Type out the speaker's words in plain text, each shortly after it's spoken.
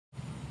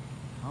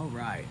All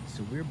right,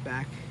 so we're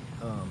back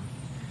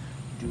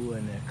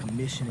doing a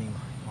commissioning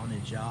on a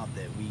job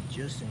that we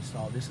just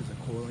installed. This is a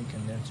coiling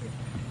condenser.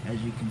 As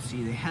you can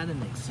see, they had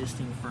an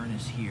existing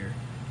furnace here.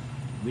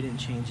 We didn't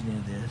change any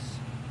of this.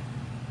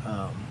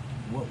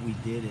 What we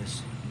did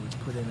is we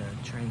put in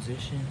a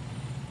transition,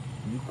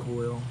 new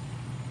coil,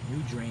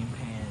 new drain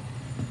pan.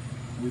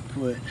 We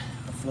put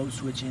a float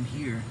switch in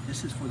here.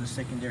 This is for the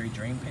secondary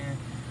drain pan.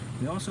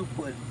 We also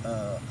put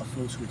a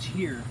float switch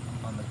here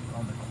on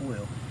the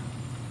coil.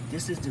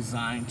 This is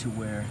designed to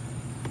where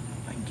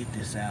I can get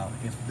this out.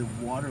 If the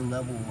water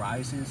level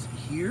rises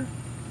here,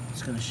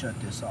 it's going to shut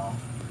this off.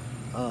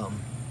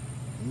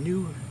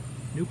 New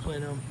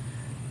plenum.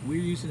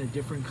 We're using a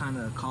different kind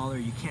of collar.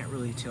 You can't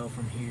really tell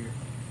from here.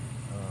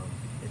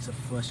 It's a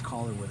flush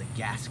collar with a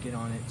gasket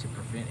on it to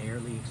prevent air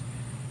leaks.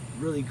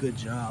 Really good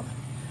job.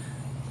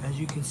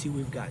 As you can see,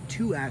 we've got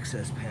 2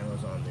 access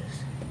panels on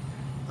this.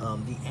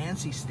 The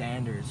ANSI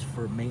standards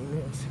for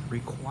maintenance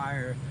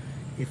require,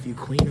 if you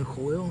clean a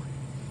coil,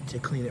 to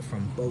clean it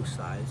from both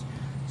sides.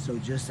 So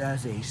just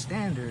as a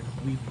standard,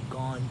 we've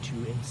gone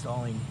to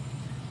installing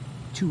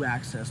 2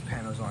 access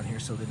panels on here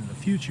so that in the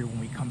future when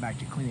we come back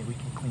to clean it, we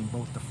can clean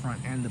both the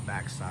front and the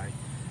back side.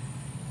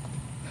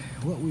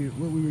 What we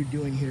were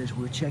doing here is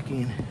we're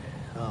checking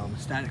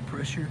static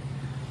pressure,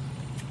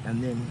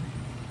 and then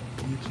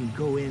you can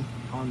go in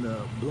on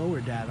the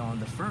blower data on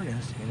the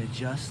furnace and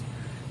adjust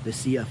the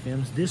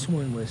CFMs. This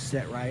one was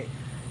set right.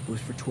 It was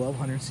for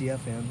 1200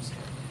 CFMs.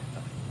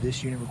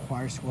 This unit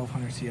requires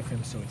 1200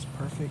 CFMs, so it's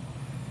perfect.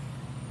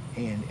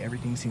 And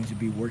everything seems to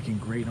be working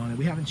great on it.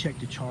 We haven't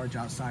checked the charge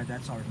outside.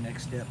 That's our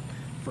next step.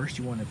 First,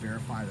 you want to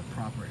verify the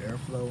proper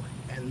airflow,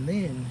 and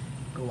then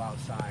go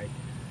outside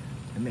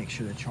and make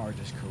sure the charge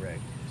is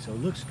correct. So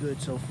it looks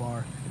good so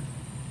far.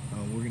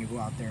 We're going to go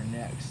out there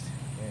next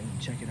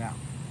and check it out.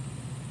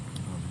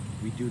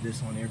 We do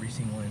this on every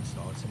single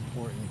install. It's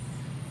important.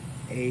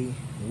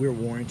 We're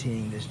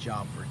warranting this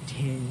job for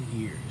 10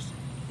 years.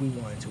 We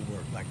want it to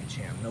work like a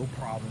champ. No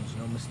problems,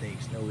 no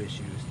mistakes, no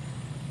issues.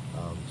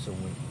 So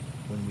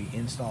when we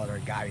install it, our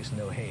guys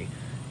know, hey,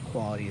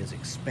 quality is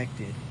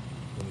expected.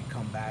 When we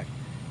come back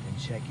and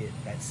check it,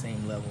 that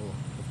same level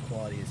of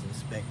quality is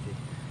inspected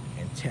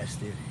and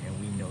tested, and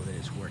we know that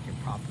it's working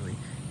properly.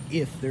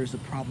 If there's a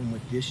problem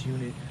with this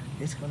unit,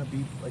 it's going to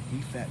be a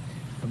defect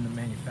from the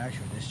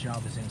manufacturer. This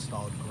job is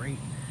installed great.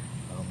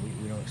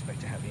 We don't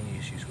expect to have any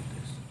issues with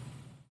this.